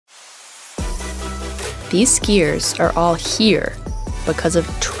These skiers are all here because of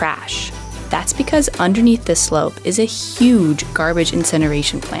trash. That's because underneath this slope is a huge garbage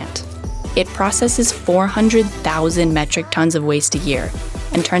incineration plant. It processes 400,000 metric tons of waste a year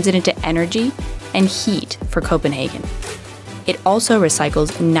and turns it into energy and heat for Copenhagen. It also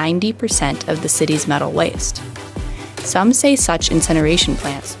recycles 90% of the city's metal waste. Some say such incineration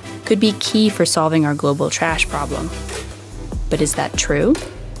plants could be key for solving our global trash problem. But is that true?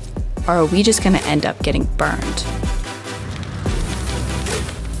 Or are we just going to end up getting burned?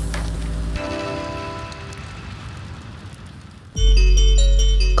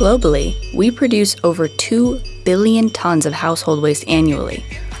 Globally, we produce over 2 billion tons of household waste annually,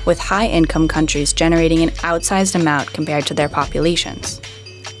 with high-income countries generating an outsized amount compared to their populations.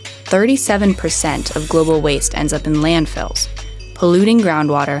 37% of global waste ends up in landfills, polluting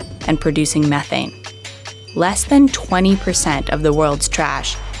groundwater and producing methane. Less than 20% of the world's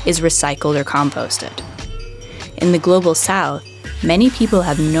trash is recycled or composted. In the global south, many people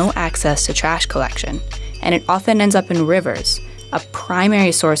have no access to trash collection, and it often ends up in rivers, a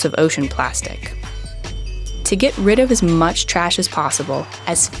primary source of ocean plastic. To get rid of as much trash as possible,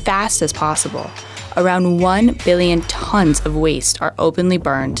 as fast as possible, around 1 billion tons of waste are openly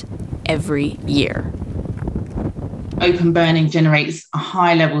burned every year. Open burning generates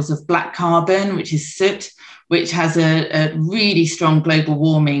high levels of black carbon, which is soot, which has a really strong global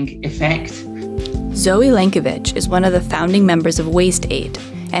warming effect. Zoe Lankovich is one of the founding members of Waste Aid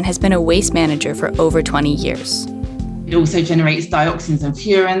and has been a waste manager for over 20 years. It also generates dioxins and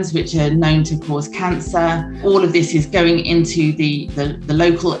furans, which are known to cause cancer. All of this is going into the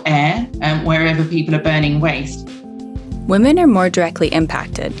local air wherever people are burning waste. Women are more directly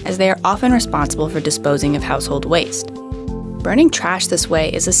impacted as they are often responsible for disposing of household waste. Burning trash this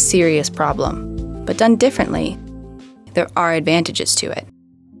way is a serious problem, but done differently, there are advantages to it.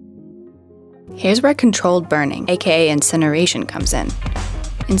 Here's where controlled burning, aka incineration, comes in.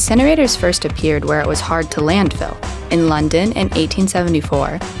 Incinerators first appeared where it was hard to landfill, in London in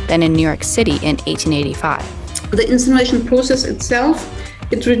 1874, then in New York City in 1885. The incineration process itself,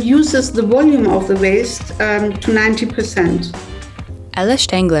 it reduces the volume of the waste to 90%. Ella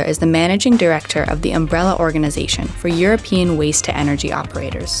Stengler is the managing director of the umbrella organization for European waste-to-energy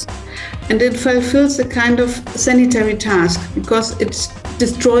operators. And it fulfills a kind of sanitary task because it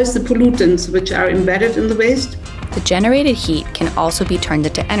destroys the pollutants which are embedded in the waste. The generated heat can also be turned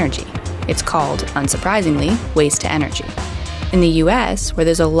into energy. It's called, unsurprisingly, waste-to-energy. In the US, where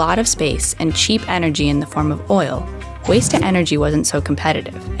there's a lot of space and cheap energy in the form of oil, waste-to-energy wasn't so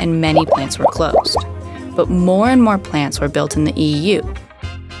competitive, and many plants were closed. But more and more plants were built in the EU.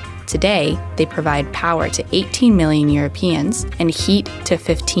 Today, they provide power to 18 million Europeans and heat to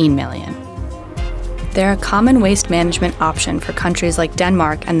 15 million. They're a common waste management option for countries like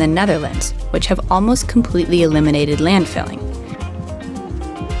Denmark and the Netherlands, which have almost completely eliminated landfilling.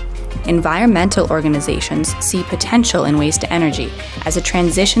 Environmental organizations see potential in waste-to-energy as a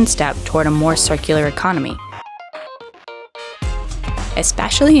transition step toward a more circular economy,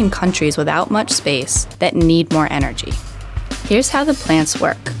 especially in countries without much space that need more energy. Here's how the plants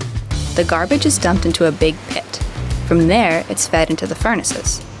work. The garbage is dumped into a big pit. From there, it's fed into the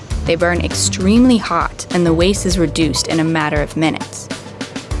furnaces. They burn extremely hot, and the waste is reduced in a matter of minutes.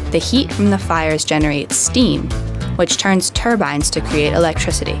 The heat from the fires generates steam, which turns turbines to create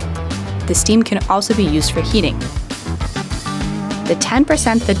electricity. The steam can also be used for heating. The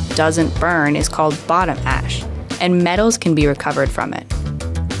 10% that doesn't burn is called bottom ash, and metals can be recovered from it.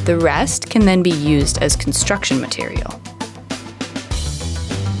 The rest can then be used as construction material.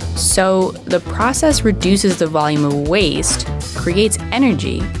 So the process reduces the volume of waste, creates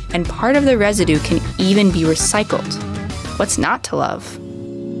energy, and part of the residue can even be recycled. What's not to love?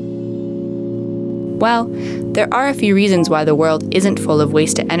 Well, there are a few reasons why the world isn't full of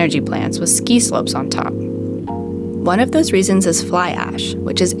waste-to-energy plants with ski slopes on top. One of those reasons is fly ash,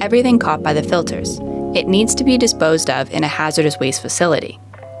 which is everything caught by the filters. It needs to be disposed of in a hazardous waste facility.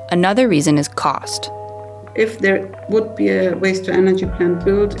 Another reason is cost. If there would be a waste-to-energy plant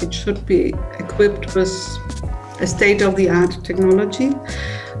built, it should be equipped with a state-of-the-art technology,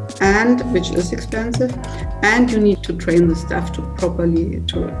 and which is expensive, and you need to train the staff to properly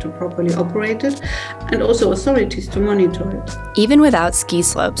operate it, and also authorities to monitor it. Even without ski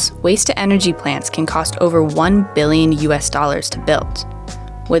slopes, waste-to-energy plants can cost over $1 billion to build.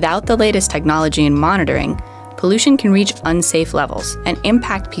 Without the latest technology and monitoring, pollution can reach unsafe levels and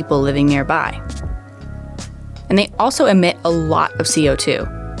impact people living nearby. And they also emit a lot of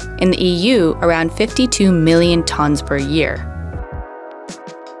CO2. In the EU, around 52 million tons per year.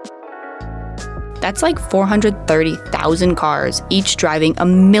 That's like 430,000 cars, each driving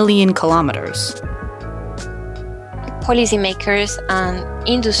 1 million kilometers. policymakers and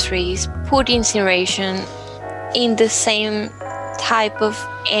industries put incineration in the same type of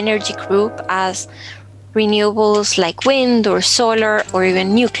energy group as renewables like wind or solar or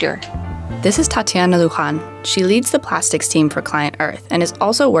even nuclear. This is Tatiana Lujan. She leads the plastics team for Client Earth and is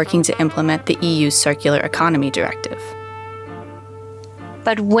also working to implement the EU's Circular Economy Directive.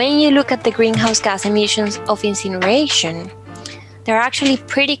 But when you look at the greenhouse gas emissions of incineration, they're actually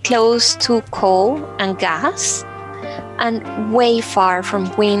pretty close to coal and gas and way far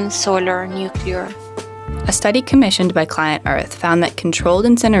from wind, solar, nuclear. A study commissioned by Client Earth found that controlled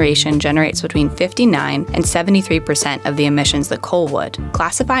incineration generates between 59 and 73% of the emissions that coal would.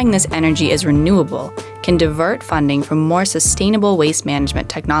 Classifying this energy as renewable can divert funding from more sustainable waste management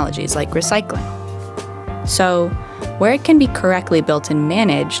technologies like recycling. So, where it can be correctly built and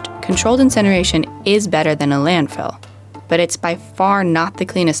managed, controlled incineration is better than a landfill. But it's by far not the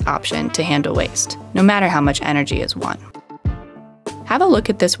cleanest option to handle waste, no matter how much energy is won. Have a look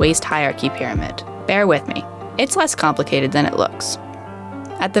at this waste hierarchy pyramid. Bear with me, it's less complicated than it looks.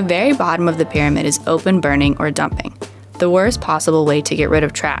 At the very bottom of the pyramid is open burning or dumping, the worst possible way to get rid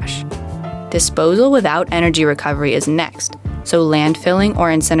of trash. Disposal without energy recovery is next, so landfilling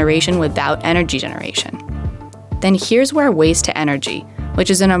or incineration without energy generation. Then here's where waste to energy, which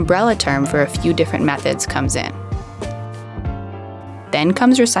is an umbrella term for a few different methods, comes in. Then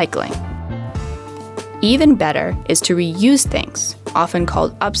comes recycling. Even better is to reuse things, often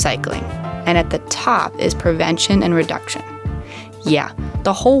called upcycling, and at the top is prevention and reduction. Yeah,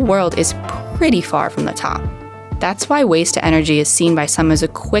 the whole world is pretty far from the top. That's why waste to energy is seen by some as a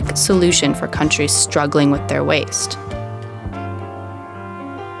quick solution for countries struggling with their waste.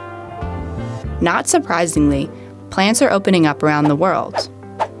 Not surprisingly, plants are opening up around the world,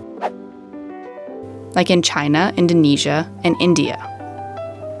 like in China, Indonesia, and India.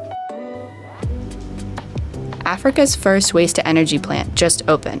 Africa's first waste-to-energy plant just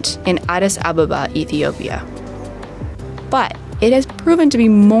opened in Addis Ababa, Ethiopia. But it has proven to be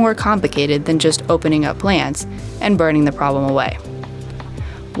more complicated than just opening up plants and burning the problem away.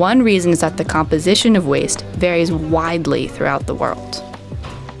 One reason is that the composition of waste varies widely throughout the world.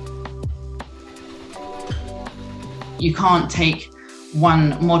 You can't take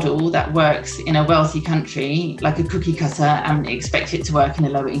one model that works in a wealthy country, like a cookie cutter, and expect it to work in a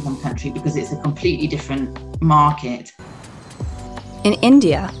lower income country because it's a completely different market. In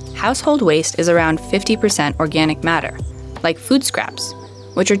India, household waste is around 50% organic matter, like food scraps,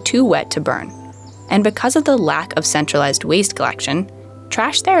 which are too wet to burn. And because of the lack of centralized waste collection,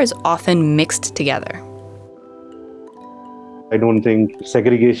 trash there is often mixed together. I don't think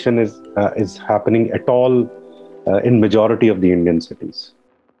segregation is happening at all in majority of the Indian cities.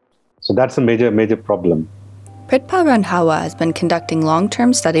 So that's a major problem. Pritpa Randhawa has been conducting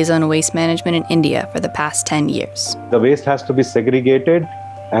long-term studies on waste management in India for the past 10 years. The waste has to be segregated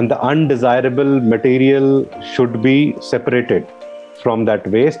and the undesirable material should be separated from that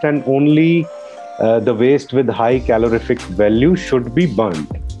waste, and only the waste with high calorific value should be burned.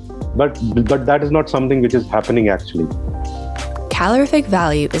 But that is not something which is happening actually. Calorific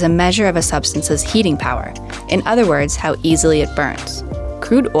value is a measure of a substance's heating power. In other words, how easily it burns.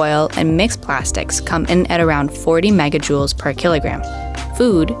 Crude oil and mixed plastics come in at around 40 megajoules per kilogram.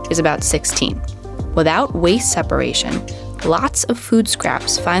 Food is about 16. Without waste separation, lots of food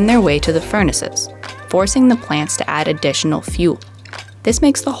scraps find their way to the furnaces, forcing the plants to add additional fuel. This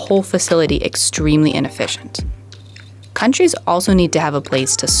makes the whole facility extremely inefficient. Countries also need to have a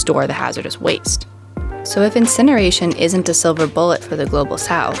place to store the hazardous waste. So if incineration isn't a silver bullet for the Global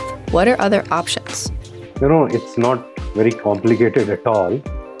South, what are other options? It's not very complicated at all.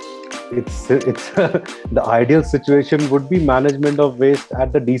 It's the ideal situation would be management of waste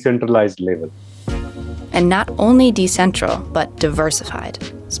at the decentralized level. And not only decentral, but diversified,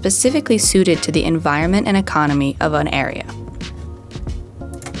 specifically suited to the environment and economy of an area.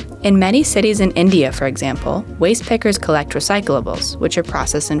 In many cities in India, for example, waste pickers collect recyclables, which are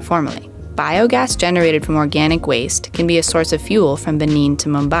processed informally. Biogas generated from organic waste can be a source of fuel from Benin to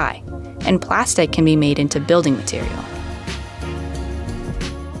Mumbai, and plastic can be made into building material.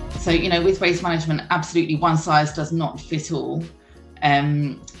 So, with waste management, absolutely one size does not fit all.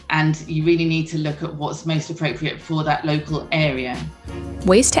 And you really need to look at what's most appropriate for that local area.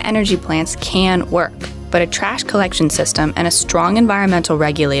 Waste-to-energy plants can work, but a trash collection system and a strong environmental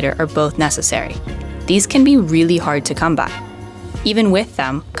regulator are both necessary. These can be really hard to come by. Even with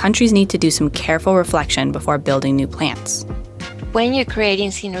them, countries need to do some careful reflection before building new plants. When you create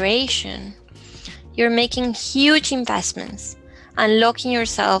incineration, you're making huge investments and locking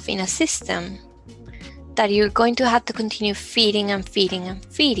yourself in a system that you're going to have to continue feeding and feeding and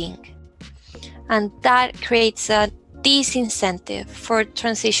feeding. And that creates a disincentive for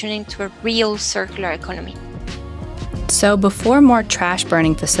transitioning to a real circular economy. So before more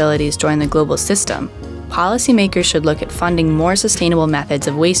trash-burning facilities join the global system, policymakers should look at funding more sustainable methods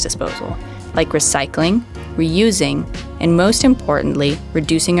of waste disposal, like recycling, reusing, and most importantly,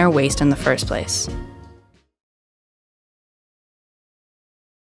 reducing our waste in the first place.